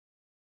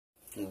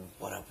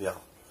What up, y'all?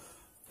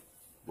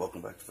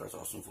 Welcome back to Fred's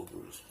Awesome Food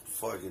Brews.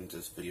 Before I get into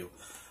this video,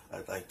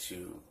 I'd like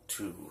to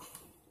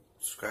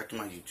subscribe to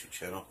my YouTube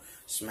channel,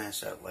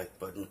 smash that like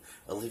button,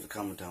 leave a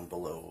comment down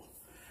below,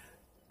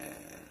 and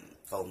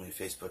follow me on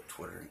Facebook,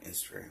 Twitter, and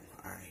Instagram.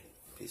 Alright,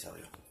 peace out,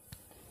 y'all.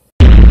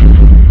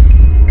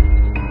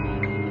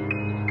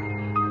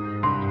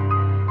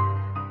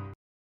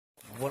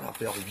 What up,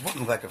 y'all?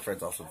 Welcome back to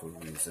Fred's Awesome Food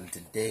Brews. And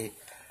today,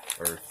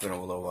 it's been a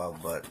little while,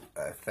 but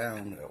I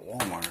found at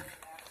Walmart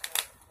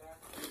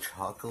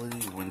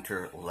Chocolatey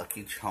Winter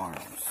Lucky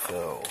Charms.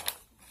 So,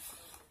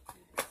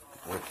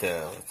 with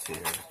the, let's see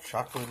here,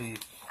 chocolatey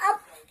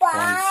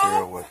corn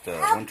cereal with the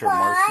winter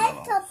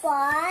marshmallows.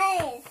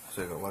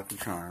 So you got Lucky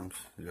Charms,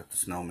 you got the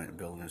snowman,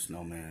 building a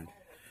snowman,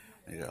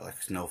 you got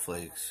like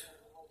snowflakes,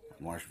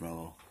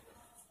 marshmallow,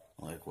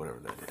 like whatever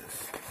that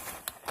is.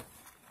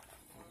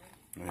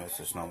 And that's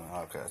the snowman.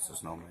 Okay, that's the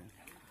snowman.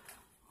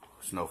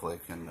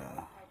 Snowflake and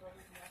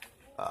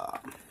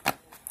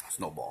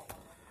snowball.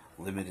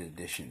 Limited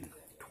edition.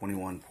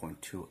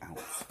 21.2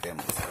 ounce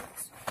family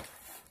size.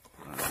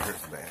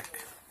 Here's the back.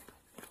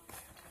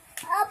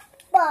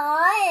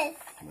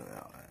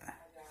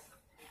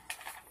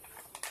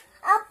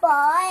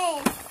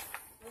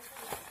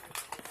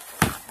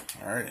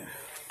 Alright.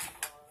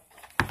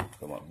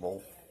 Got my bowl.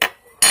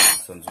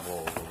 Son's bowl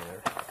over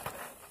there.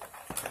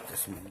 Got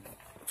this one.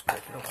 Let's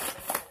crack it open.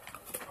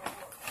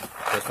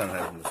 First time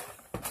having this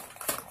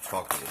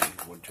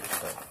chocolatey winter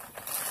stuff.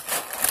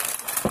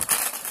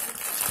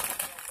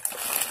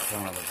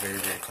 One of the very,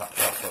 very top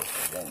chocolates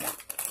from Walmart.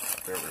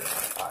 Very, very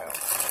high aisle.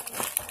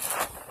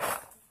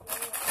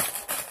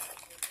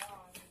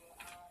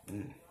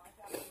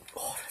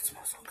 Oh, that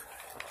smells so good.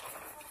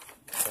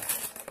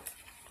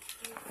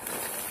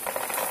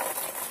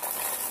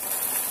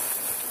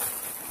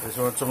 This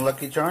want some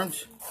Lucky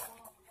Charms?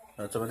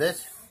 Want some of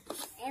this?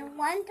 I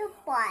want to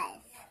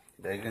buy.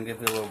 They're gonna give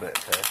you a little bit,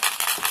 okay?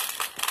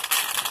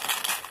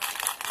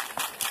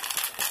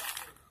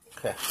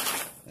 Okay,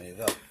 there you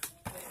go.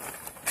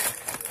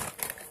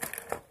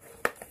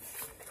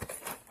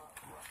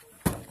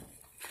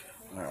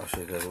 Alright, I'll show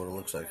you guys what it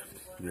looks like.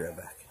 Be right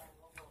back.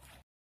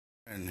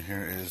 And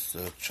here is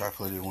the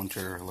Chocolatey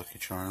Winter Lucky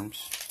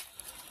Charms.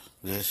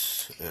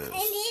 This is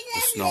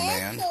the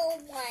snowman.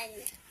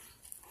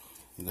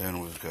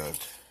 Then we've got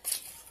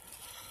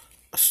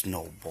a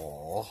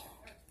snowball.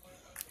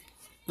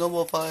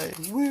 Snowball fight,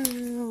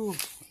 woo!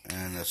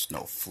 And a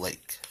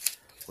snowflake,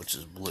 which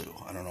is blue.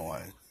 I don't know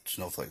why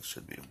snowflakes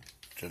shouldn't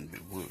be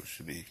blue. It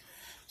should be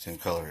same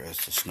color as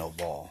the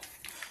snowball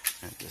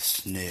and the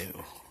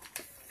snow.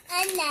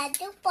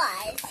 Another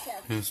buy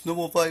some.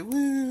 Snowball fight,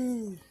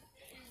 woo!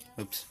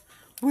 Oops,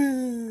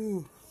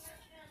 woo!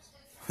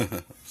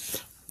 And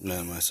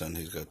my son,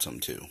 he's got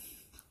some too.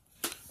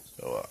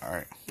 So,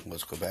 alright,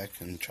 let's go back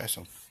and try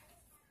some.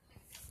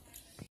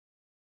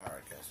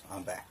 Alright, guys,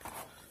 I'm back.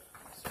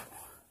 So,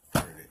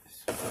 here it is.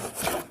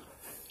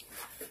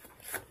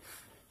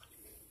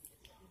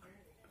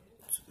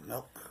 Some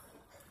milk.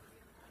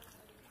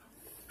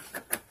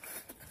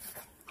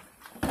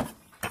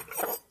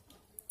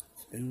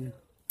 Spoon.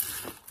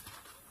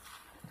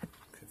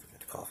 Can't forget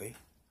the coffee.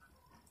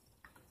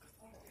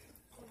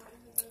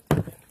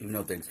 Even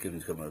though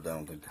Thanksgiving's coming up, I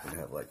don't think they're going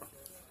to have, like,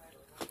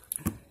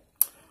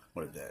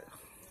 what is that?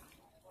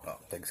 Oh,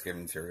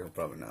 Thanksgiving cereal?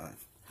 Probably not.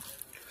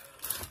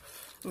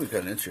 It would be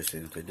kind of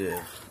interesting if they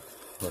did.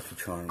 Lucky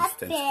Charms,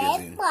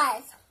 Thanksgiving.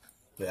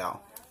 Yeah.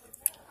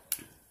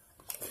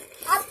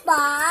 A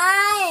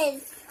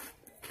buzz.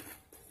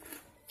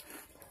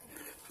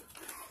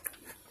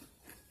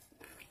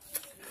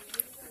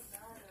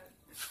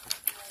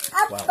 A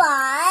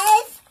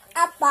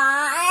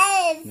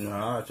buzz.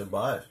 No, it's a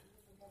buzz.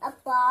 A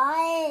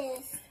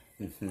buzz.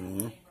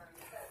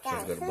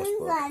 That's a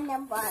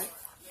buzz.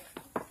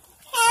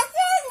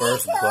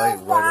 First bite,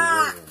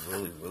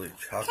 really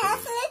chocolatey.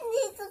 Catherine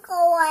needs to go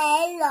away.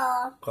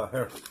 Go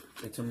here,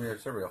 eat some of your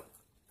cereal.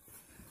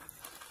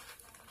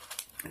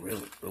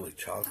 Really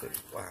chocolatey.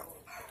 Wow,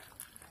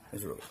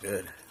 this is really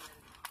good.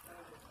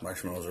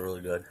 Marshmallows are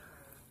really good.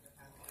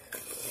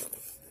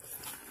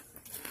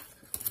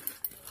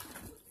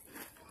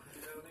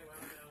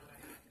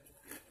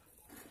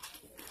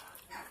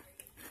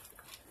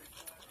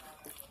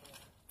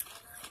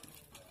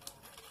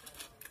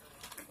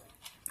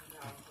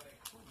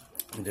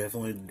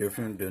 Definitely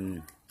different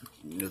than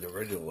the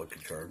regular Lucky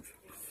Charms.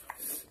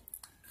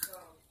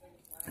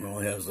 It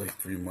only has like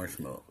 3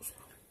 marshmallows.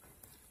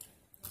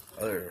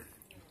 Other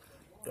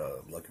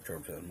Lucky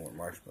Charms has more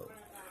marshmallows.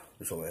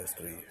 This only has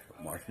 3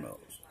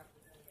 marshmallows.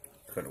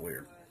 It's kind of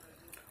weird,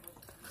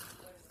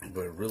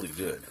 but really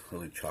good,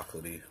 really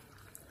chocolatey.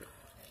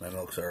 My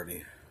milk's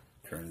already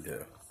turned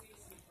to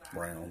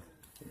brown,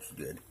 which is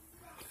good.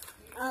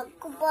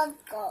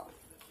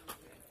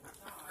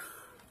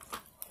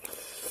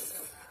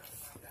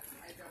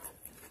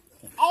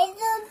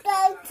 It's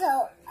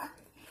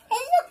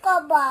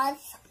a buzz.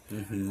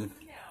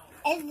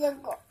 It's a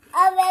go.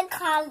 I will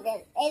call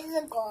it. It's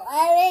a go.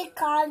 I will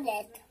call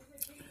it.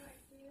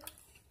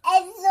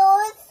 It's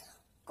so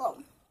go.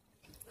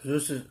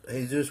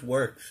 Jesus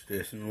works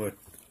just with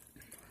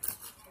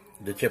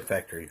the chip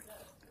factory.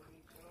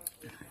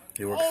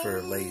 He works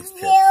for Lay's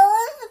chips. Jesus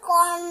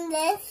on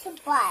this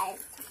bus.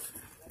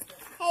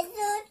 Jesus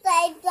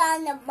is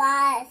on the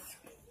bus.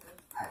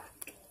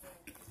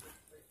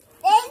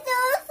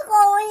 Jesus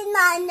going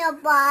on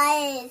the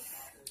bus.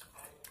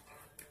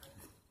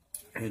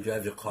 He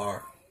drives a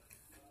car.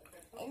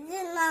 Is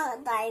it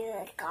not like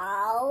a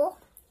car?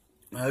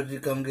 How did you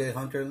come get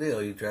Hunter Leo?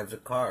 He drives a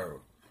car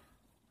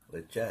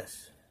with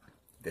Jess.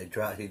 He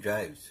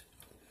drives.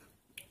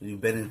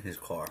 You've been in his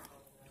car.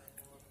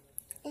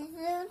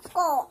 Jesus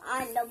go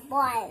on the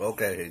bus.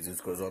 Okay,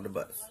 Jesus goes on the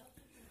bus.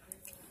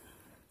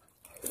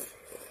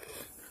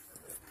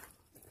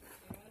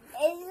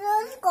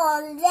 Jesus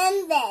go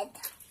landed.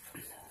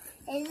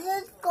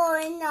 Jesus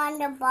going on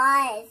the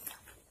bus.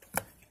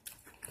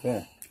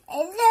 Cool.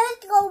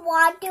 Jesus go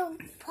water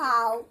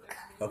park.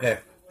 Okay.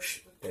 Shh.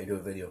 They do a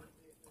video.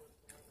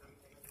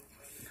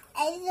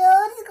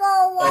 Jesus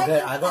go water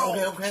Okay,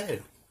 park. okay.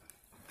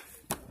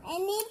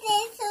 And he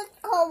Jesus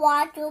go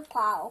water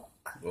park.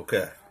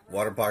 Okay.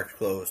 Water park's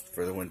closed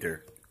for the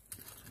winter.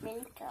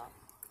 Winter.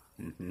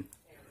 You're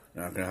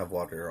not gonna have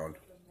water on.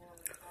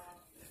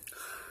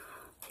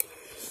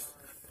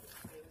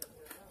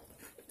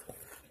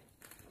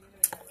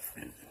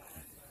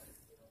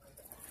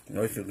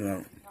 No, you're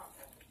gonna.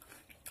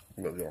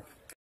 There we go.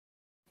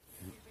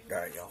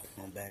 Alright, y'all.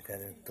 I'm back. I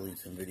had to delete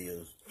some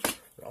videos.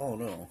 Oh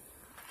no.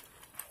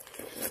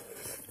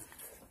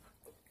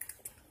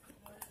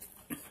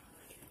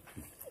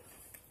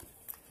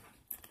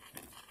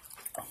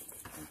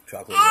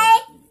 Chocolate.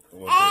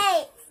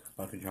 Hey!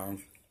 Lucky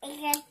Charms.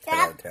 Get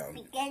Out up. of town.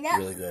 Get up.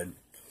 Really good.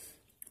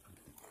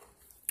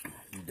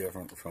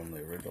 Different from the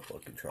original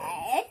Lucky Charms.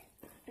 Hey.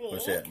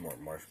 Wish they had more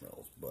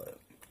marshmallows, but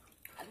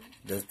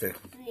this turn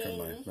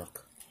my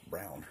milk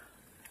brown.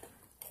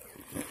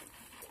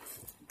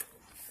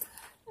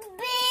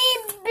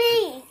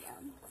 Baby.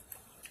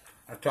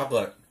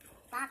 Chocolate.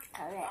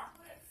 Chocolate.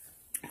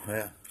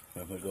 Yeah.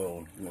 I'm gonna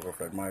go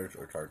Fred Meyer's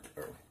or Tart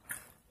or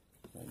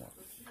Walmart.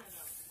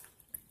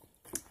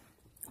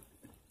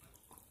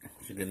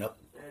 She getting up?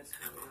 It's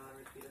coming on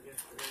repeat of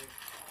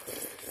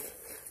yesterday.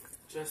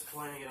 Just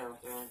playing it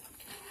out there.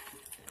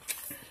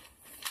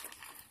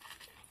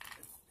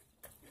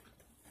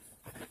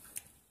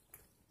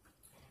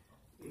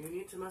 You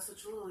need to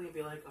message Lily and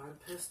be like, I'm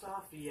pissed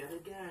off yet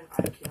again.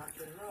 I can't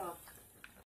get her up.